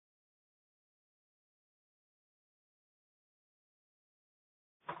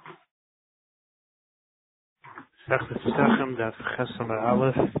Pesachim, that's Chesam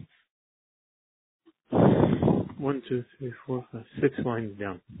Aleph. 1, 2, 3, 4, 5, 6 lines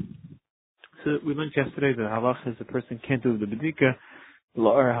down. So we learned yesterday that halach is a person can't do the bedika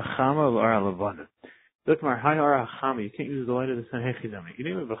la'ar hachama la'ar halavana. Look, mar high ar hachama, you can't use the light of the sun hechidami. You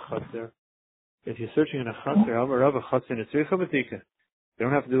don't have a chaser. If you're searching in a chaser, Amar a chaser in a tzricha bedika. You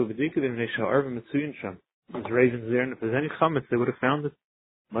don't have to do a bedika. Then they shall arva mitzuyin sham. There's ravens there, and if there's any chametz, they would have found it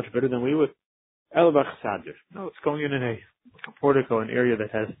much better than we would. Elabach sadir. No, it's going in a portico, an area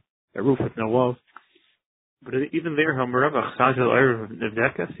that has a roof with no walls. But even there, Hamarabach sadir ar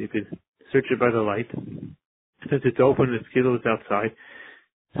nevdekas, you could search it by the light. Since it's open, it's kilo, it's outside.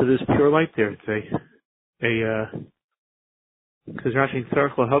 So there's pure light there. It's because Rashi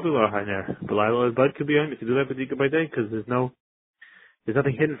Tzarech Lahavila Hainer. B'layla Bud could be on. You can do that B'dika by day because there's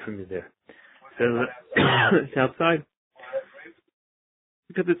nothing hidden from you there. So it's outside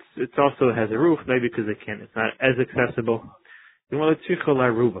because it's also has a roof. Maybe because it's not as accessible. You want to Tzichol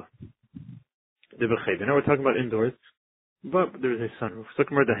Aruba. The B'chayda. Now we're talking about indoors, but there's a sunroof.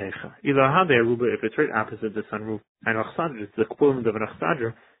 Sukmer Dahecha. Either Hade Aruba, if it's right opposite the sunroof, and Achsadr, it's the equivalent of an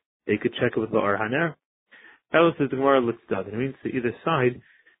Achsadr, they could check it with the Ar Haner. Else is the Gemara Litzdad. It means to either side,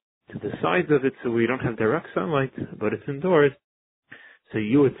 to the sides of it, so we don't have direct sunlight, but it's indoors. So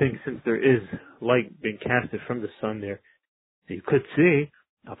you would think, since there is light being casted from the sun there, so you could see,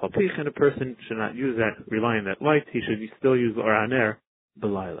 a person should not use that, rely on that light. He should still use the Ar Haner,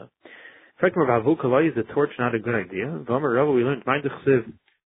 B'layla. Is the torch not a good idea? V'amar Rava, we learned Mind Chsiv.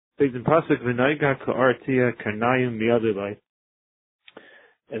 Says in Pasuk V'naiga Ka'artia Karnayim Miyadilai.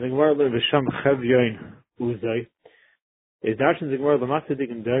 And the Gemara learned V'sham Chavyoin Uzay. Is Darshan the Gemara L'mat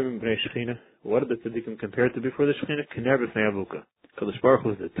Tzadikim Darim B'nei Shechina. What are the Tzadikim compared to before the Shechina? Kener B'fnei Avuka. Kadosh Baruch Hu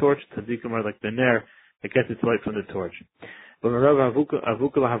is the torch. Tzadikim are like the ner that gets its light from the torch. V'amar Rava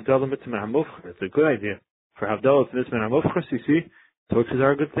Avuka L'havdalah Mitzvah Hamofcher. It's a good idea for Havdalah to Mitzvah Hamofcher. You see, torches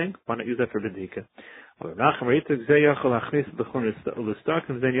are a good thing. Why not use that for B'dika?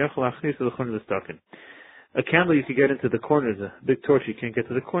 A candle you can get into the corners. A big torch you can't get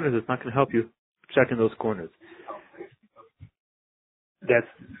to the corners. It's not going to help you check in those corners. That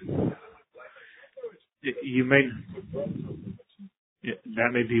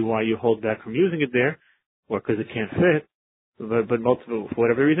may be why you hold back from using it there, or because it can't fit. But multiple, for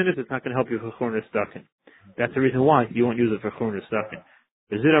whatever reason it's not going to help you for corner stuck in. That's the reason why you won't use it for corner stuck in.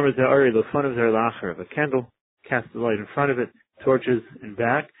 If a candle casts the light in front of it, torches in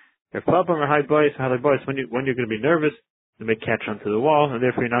back, when you're going to be nervous, it may catch onto the wall, and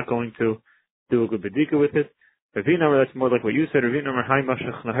therefore you're not going to do a good bedika with it. That's more like what you said.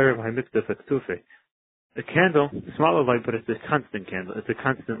 The candle, smaller light, but it's a constant candle. It's a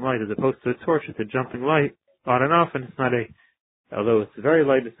constant light as opposed to a torch. It's a jumping light on and off, and it's not although it's very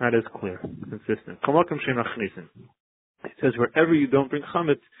light, it's not as clear, consistent. It says wherever you don't bring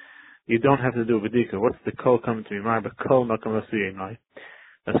chametz, you don't have to do a bedika. What's the kol coming to me? But kol makam lasiyei mai.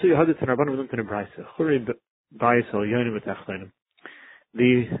 Lasiyei hadit and rabbanim learned in a brayso. Churi bayis al yonim v'tachlenim.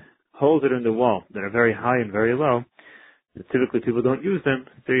 The holes that are in the wall that are very high and very low, typically people don't use them,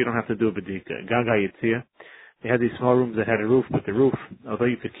 so you don't have to do a bedika. Gaga yitzia. They had these small rooms that had a roof, but the roof, although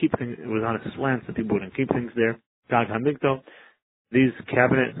you could keep things, it was on a slant, so people wouldn't keep things there. Gag hamigdal. These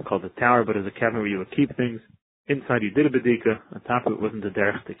cabinets, called a tower, but it's a cabinet where you would keep things. Inside you did a bedika. On top of it wasn't a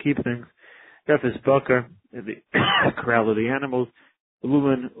derech to keep things. Refes bakar, the corral of the animals. The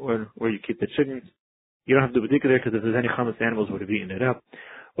lumen, or where you keep the chickens. You don't have to do bedika there because if there's any chametz, the animals would have eaten it up.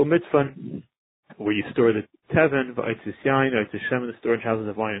 Or mitzvah, where you store the teven, v'aitzis yain, v'aitzis shem, the storage houses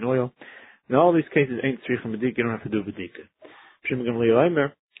of wine and oil. In all these cases, ain't tzricha bedika. You don't have to do bedika. If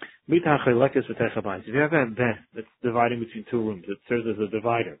you have a bed that's dividing between two rooms, it serves as a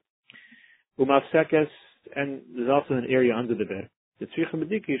divider. And there's also an area under the bed. The tzricha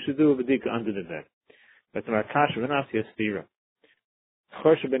bedika, you should do a bedika under the bed. But the markash v'nasi astira. A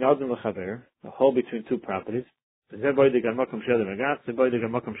hole between two properties. Each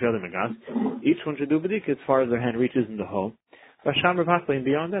one should do bedika as far as their hand reaches in the hole. And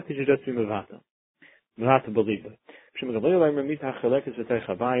beyond that, you should just be mevata. Mevata believe. A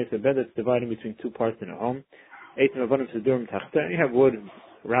bed that's dividing between two parts in a home. You have wood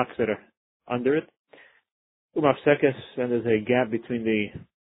rocks that are under it. And there's a gap between the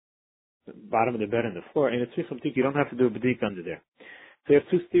bottom of the bed and the floor. And it's you don't have to do a bedika under there. So you have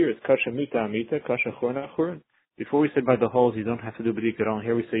two steers, kasha mita amita, kasha churna churn. Before we said by the holes you don't have to do bedika at all.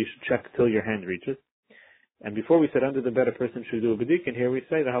 Here we say you should check till your hand reaches. And before we said under the bed a person should do a bedika, and here we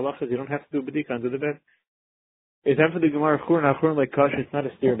say the halacha is you don't have to do a bedika under the bed. It's time for the Gemara churn like kasha. It's not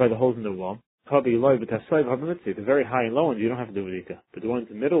a steer by the holes in the wall. The very high and low ones you don't have to do bedika, but the ones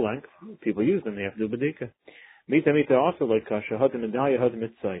in middle length people use them. They have to do bedika. Mita also like kasha, had the medallia, had the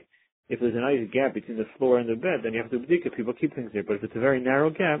mitzvah. If there's a nice gap between the floor and the bed, then you have to do bedika. People keep things there. But if it's a very narrow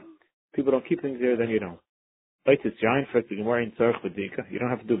gap, people don't keep things there, then you don't. Like it's giant for the Gemara in tzarich bedika. You don't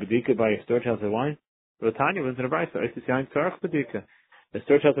have to do bedika by a storage house of wine. But Tanya went to the brayso. It's giant tzarich bedika. The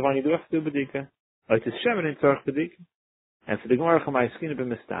storage house of wine you do have to do bedika. Like it's shemen in tzarich bedika. And for the Gemara Chamayiskina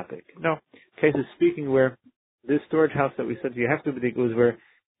b'mistapik. No, case is speaking where this storage house that we said you have to bedika was where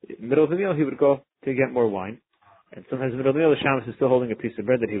middle of the meal he would go to get more wine. And sometimes in the middle of the meal, the shamus is still holding a piece of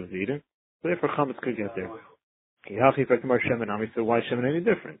bread that he was eating. So therefore, chametz could get there. So why is shemen any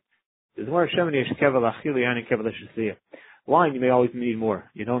different? There's more shemen yesh kevel achili and kevel shesiya. Wine, you may always need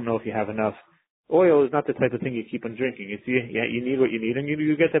more. You don't know if you have enough. Oil is not the type of thing you keep on drinking. It's you need what you need, and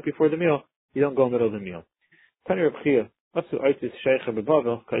you get that before the meal. You don't go in the middle of the meal. Tani Reb Chia,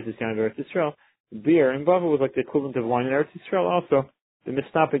 beer in Bavel was like the equivalent of wine in Eretz Yisrael. Also, the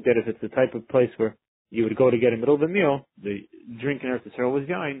mistopic that if it's the type of place where you would go to get in the middle of the meal, the drink in Eretz Yisrael was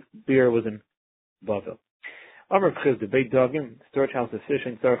yain, beer was in Bavel. Amar Chiv, the Beit Dagim, storage house of fish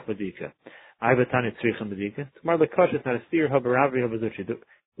and tzarich bedika. I have a tanit tzrichim bedika. Tomorrow the kash is not a steer, habaravi, habazuchi.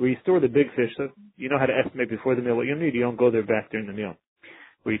 Where you store the big fish, so you know how to estimate before the meal what you need. You don't go there back during the meal.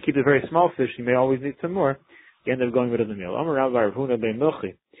 Where you keep the very small fish, you may always need some more. You end up going rid of the meal. Amar Rav Rav Huna Bei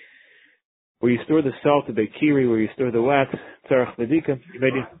Milchi. Where you store the salt, the Beikiri, where you store the wax, tzarich bedika, you may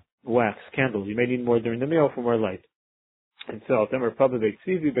need wax, candles. You may need more during the meal for more light. And salt. Then we're probably Beit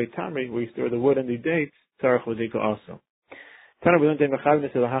Tzivi, Beit Tamri, where you store the wood and the dates, tzarich bedika also. You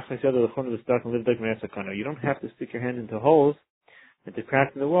don't have to stick your hand into holes and to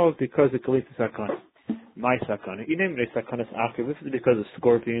cracks in the walls because it could lead to sakana. My sakana. You name it a sakana's akir. This is because of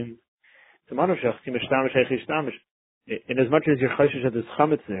scorpions. In as much as your choshesh that there's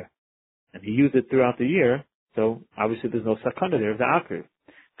chametz there, and he used it throughout the year, so obviously there's no sakana there of the akir.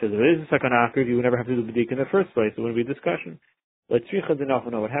 Because if it is a sakana akir, you would never have to do the bedika in the first place. It wouldn't be a discussion. But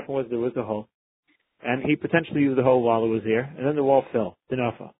what happened was there was a hole, and he potentially used the hole while it was there, and then the wall fell.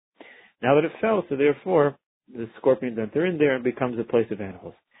 Dinafa. Now that it fell, so therefore the scorpions enter in there and becomes a place of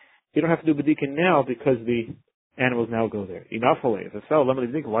animals. You don't have to do bedika now because the animals now go there. Enough away. If it fell, why do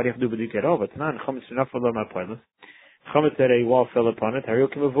you have to do bedika at all? But not chametz enough for them. Chametz said a wall fell upon it. Haril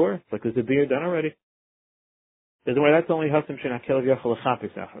kimavor. It's like there's a beer done already. There's no way. That's only hasim shen hakelav yachal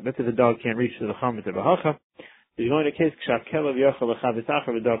lechapisacher. That's if the dog can't reach to the chametz of a hacha. You're going to case kshakelav yachal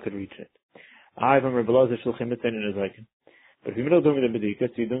lechapisacher, the dog could reach it. But if you're middle doing the bedika,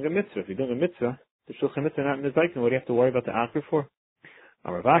 so you're doing a mitzvah. If you're doing a mitzvah, the shulchan mitzvah not in the zaykin. What do you have to worry about the akir for?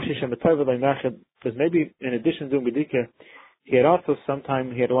 Because maybe in addition to doing bedika, he had also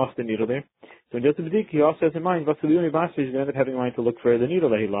sometime he had lost the needle there. So when he does the bedika, he also has in mind, he's going to end up having in mind to look for the needle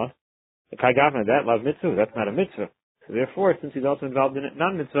that he lost. The kai gavna, that love mitzvah, that's not a mitzvah. So therefore, since he's also involved in it,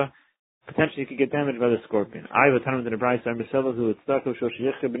 non-mitzvah, potentially he could get damaged by the scorpion. I have a ton of the Brayso, I'm Marcelo, who it's stuck, who shows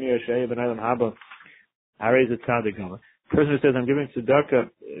Sheyich, B'nei Yashayah, B'nai Lam Haba, Harei Zet Tzadik Gama. Person who says, I'm giving tzedakah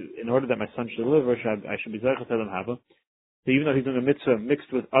in order that my son should live, or I should be Zaychel Lam Haba. So even though he's doing a mitzvah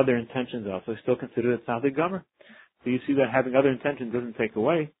mixed with other intentions also, he's still considered a Tzadik Gomer. So you see that having other intentions doesn't take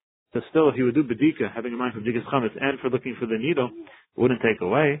away. So still, if he would do bedika, having in mind for bedikas chametz and for looking for the needle, wouldn't take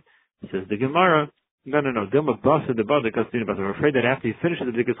away. Says the Gemara, no. Dilma basa the badik kastina basa. We're afraid that after he finishes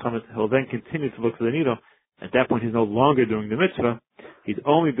the bedikas chametz, he'll then continue to look for the needle. At that point, he's no longer doing the mitzvah. He's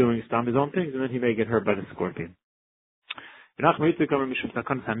only doing his own things, and then he may get hurt by the scorpion. Sakana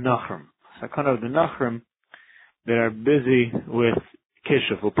of the nachrim that are busy with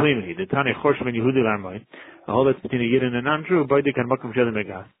kishuf or plimihi. The Tani Chorsh ben Yehudi Lamai. The whole that's between a yid and a non-Jew. Baidik and makom shedim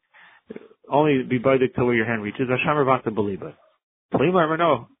megas. Only be baidik till where your hand reaches. Hashem vata beliba. Plimar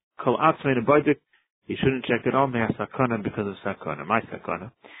no. Kol atzmein a baidik. He shouldn't check it all. Mea sakana because of sakana. My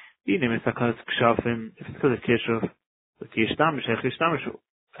sakana. Inim is sakana kshafim. If it's because of kishuf,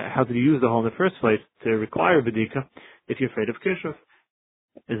 how did you use the hole in the first place to require bedika if you're afraid of kishuf?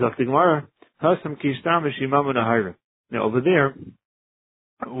 Is the Gemara. Now over there,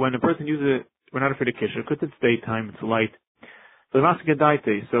 when a person uses it, we're not afraid of kishuf because it's daytime, it's light. So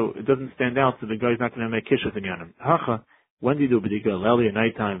it doesn't stand out, so the guy's not going to make kishuf in yanim. Hacha, when do you do bedika? Leli at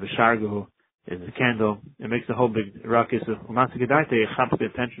nighttime, v'shargu is a candle. It makes a whole big ruckus. It chaps the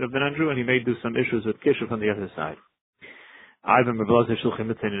attention of the non-Jew, and he may do some issues with kishuf on the other side. So what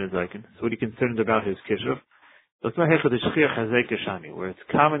are you concerned about his kishuf? Where it's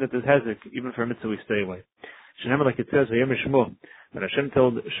common that there's hezek, even for a mitzvah we stay away. Like it says, when Hashem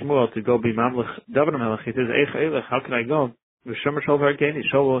told Shmuel to go be mamlech David Melech, he says, how can I go?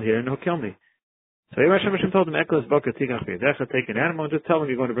 Shaul will hear and he'll kill me. So Hashem told him, take an animal and just tell him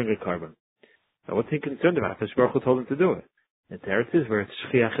you're going to bring a carbon. Now what's he concerned about? Because Baruch Hu told him to do it. And there it is where it's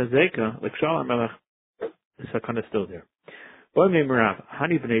shchiach hezeka, like Shaul Melech. sakana is still there. Boim name Rav,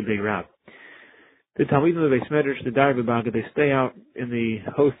 Hani b'nei b'nei Rav. The Talmidim of the Beis Medrash, the Dar B'Baga, they stay out in the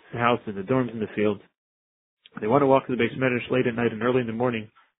host's house, in the dorms in the field. They want to walk to the Beis Medrash late at night and early in the morning.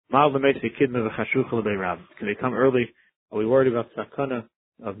 Ma'al l'meisei kidma v'chashucha l'bei Rav. Can they come early? Are we worried about sakana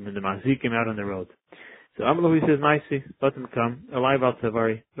of the mazikim out on the road? So Amalu, he says, Maisi, let them come. Alive al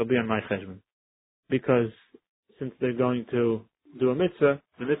Tavari, they'll be on my cheshbon. Because since they're going to do a mitzvah,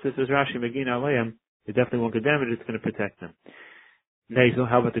 the mitzvah says Rashi Megina Aleim, they definitely won't get damaged, it's going to protect them. Nezel,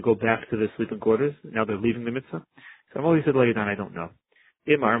 how about to go back to the sleeping quarters? Now they're leaving the mitzvah. So Amalu, he said, Leidan, I don't know.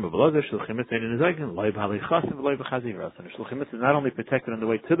 Imar, Mabalazer, Shulchan Mitzvah, and Nezaikin, Loib Halichasim, Loib Chaziras. And the Shulchan Mitzvah is not only protected on the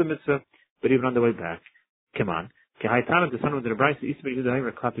way to the mitzvah, but even on the way back. Come on. Kehaitana, the son of the Braisa, Isma Yudahim,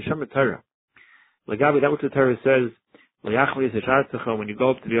 Klapisham Torah. Lagabi, that what the Torah says, when you go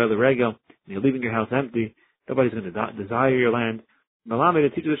up to the other regel, and you're leaving your house empty, nobody's going to desire your land. Malame,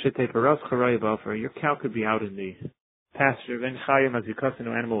 the teacher should take your cow could be out in the pasture, then chayim as you cuss,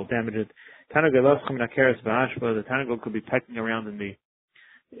 no animal will damage it. The tanagal could be pecking around in the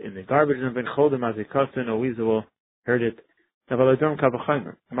garbage, and ben chodim as you cuss, no weasel will hurt it.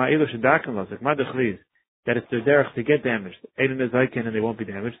 That it's their derech to get damaged. And they won't be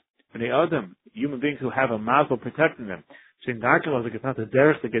damaged. And the Adam, human beings who have a mazel protecting them. Saying like it's not the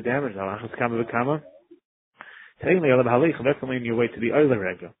derech to get damaged. Taking the Olam Halich, that's only in your way to the other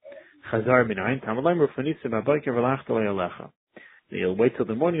regel. Chazar minayin, Tamalayim Rufanisa Babayker Velachtalei Alecha. You'll wait till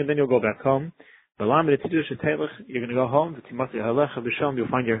the morning and then you'll go back home. You're going to go home, you'll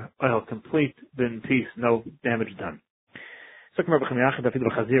find your oil complete, in peace, no damage done. Once I have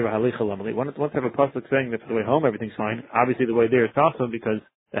a pasuk saying that for the way home everything's fine, obviously the way there is also because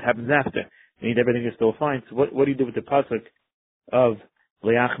that happens after. You need everything is still fine. So what do you do with the pasuk of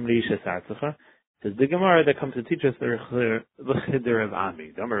Leach Mrisha Sartzacha? Says the Gemara that comes to teach us the Chiddur of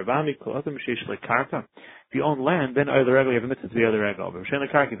Ami. The Amar of Ami, if you own land, then either regel you have a mitzvah to the other regel. But if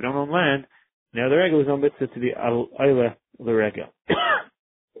you don't own land, the other regel is no mitzvah to the Eile regel.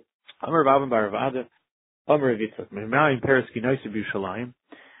 Amar of Avim Bar of Ada, Amar of Yitzchak, Mehmayim Peres Ginois of Yerushalayim.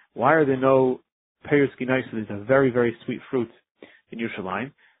 Why are there no Peres Ginois? These are very, very sweet fruits in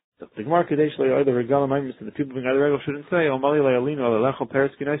Yerushalayim. So the Gemara Kadesh Le the Regal Maimis and the people being other regel shouldn't say Omali Le'alinu Alecho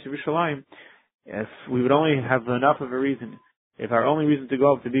Peres Ginois of Yerushalayim. If we would only have enough of a reason, if our only reason to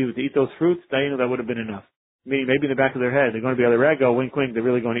go up to be was to eat those fruits, that would have been enough. Meaning, maybe in the back of their head, they're going to be other regel, wink wink, they're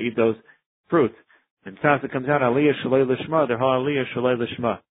really going to eat those fruits. And fast it comes out, Aliyah Shalei Lishma, they're Aliyah Shalei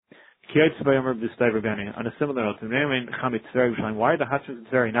Lishma. On a similar note, why are the Hachim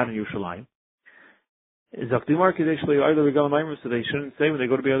Tzveri not in Yerushalayim? So they shouldn't say when they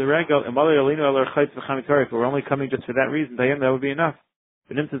go to be other regel, if we're only coming just for that reason, that would be enough.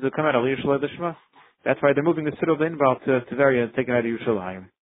 The nimtzas will come out Aliyah Shalei Lishma. That's why they're moving the Siddur of the Inbal to Tveri and taking it out of Yerushalayim.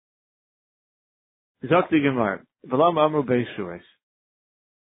 Zakti Gemara, V'lam Amru Beis Shurais.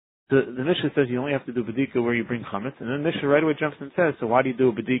 The Mishnah says you only have to do Bedika where you bring chametz, and then the Mishnah right away jumps and says, so why do you do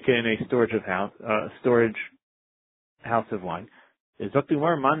a Bedika in a storage house of wine? Zakti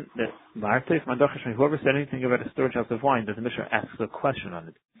Gemara, Man, Ma'arteif, Man Dachash, whoever said anything about a storage house of wine, does the Mishnah asks a question on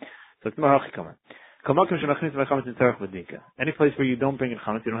it. So it's Gemara Hachikamer. Any place where you don't bring in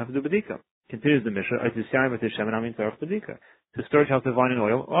chametz, you don't have to do bedika. Continues the Mishnah. The storage house of wine and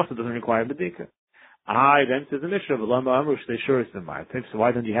oil also doesn't require bedika. Then says the Mishnah, so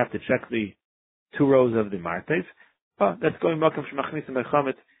why don't you have to check the 2 rows of the martev? That's going makam shemachnisim by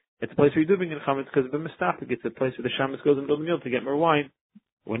chametz. It's a place where you do bring in chametz because of the mistapik. It's a place where the shamus goes in the middle of the meal to get more wine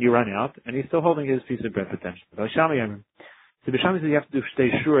when you run out, and he's still holding his piece of bread potentially. So the Shami says you have to do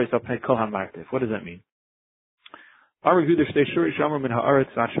shtei shurais al pnei kol hamartev. What does that mean? It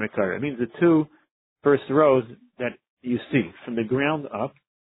means the 2 first rows that you see from the ground up,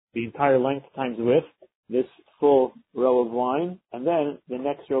 the entire length times width, this full row of wine, and then the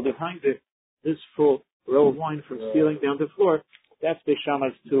next row behind it, this full row of wine from ceiling down to floor. That's the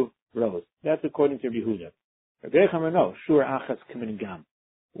Shama's 2 rows. That's according to Yehuda. Rabbi Yechamer, no, shur achas kamin gam.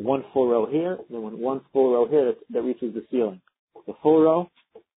 1 full row here, then 1 full row here that reaches the ceiling. The full row,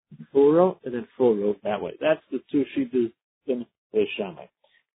 and then full row that way. That's the 2 shittas in the Shammai.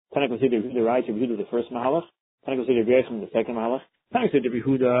 Can I consider the right of Yehuda the first mahalach? Can I consider Yehuda the second mahalach? Can I consider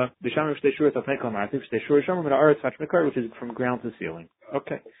Yehuda the Shammai Shtei Shuras of Nekal Martiv Shtei Shuras Shammai with Aretz Fachmekar, which is from ground to ceiling.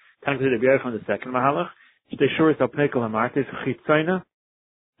 Okay. Can I consider Yehuda the second mahalach? Shtei Shuras of Nekal Martiv Chitzayna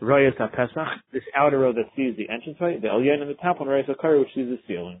Rayas HaPesach. This outer row that sees the entranceway, the Elyon, and the top one Rayas HaKar, which sees the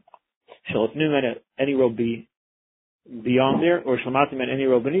ceiling. Shall it mean that any row be beyond there, or Shalmatim and any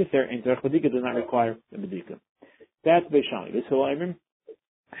row beneath there, and Terech Bedika does not require the Bedika. That's Beishani. This Hilayim,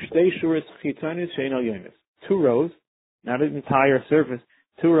 Shtei Shuras Chitzanis Shein Al Yonis. 2 rows, not an entire surface,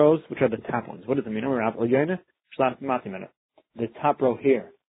 2 rows, which are the top ones. What does it mean? The top row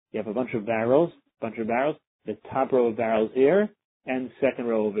here. You have a bunch of barrels, the top row of barrels here, and second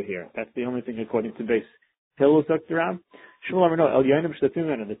row over here. That's the only thing according to base. Hillel Dr. Rab. Shmuel no,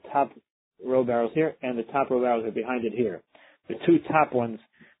 the top row barrels here, and the top row barrels are behind it here. The 2 top ones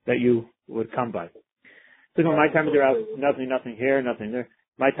that you would come by. So my time of the Rab, nothing here, nothing there.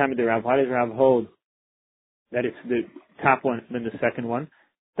 My time of the Rab, why does Rab hold that it's the top one, then the second one?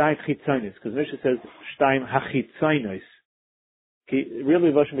 Because Mishnah says, Shtaim hachitzonos.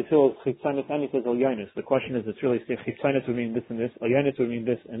 Really, the question is, it's really chitzonos would mean this and this, elyonis would mean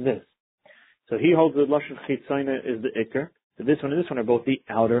this and this. So he holds that lashon chitzona is the ikar. So this one and this one are both the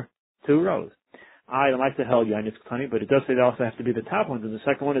outer 2 rows. I like to hell yonis ktani, but it does say they also have to be the top ones, and the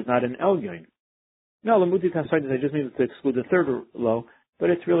second one is not an elyon. No, lamuti tasayis, I just mean to exclude the third row, but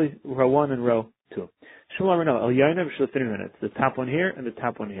it's really row 1 and row 2. Shmuel no, elyonim shlefinim, it's the top one here and the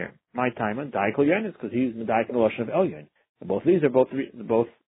top one here. My time on daikol yonis, because he's the daikol lashon of elyon. Both these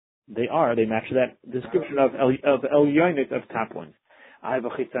are they match that description of elyonis of top ones. I have a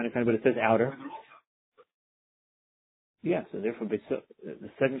chitzani kind, but it says outer. Yeah, so therefore the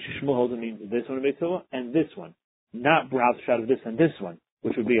second Shmuel holds means this one and this one, not brow shot of this and this one,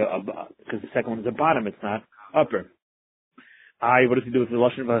 which would be because the second one is the bottom, it's not upper. What does he do with the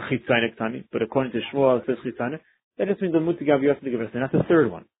lashon of a chitzani ktani? But according to Shmuel, it says chitzani. That just means the mutigav yosef the gavras. Not the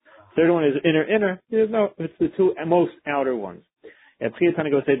third one. Third one is inner. It's the 2 most outer ones. If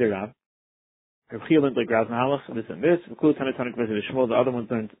Chiyatani goes say the Rav, if Chiyah learned like Rav Mahalach, this and this, if Chiyatani goes say the Shmuel, the other ones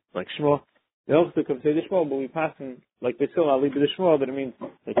learned like Shmuel. They also come say the Shmuel, but we pass in like Basil, I'll leave the Shmuel, that it means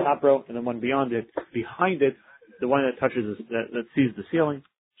the top row and the one beyond it, behind it, the one that touches that sees the ceiling.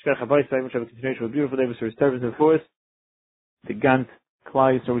 Shkach Habayis, which have a continuation of a beautiful day for his service and for us. The Gant,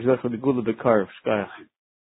 Klai, so which is for the Gula Bekar, Shkach.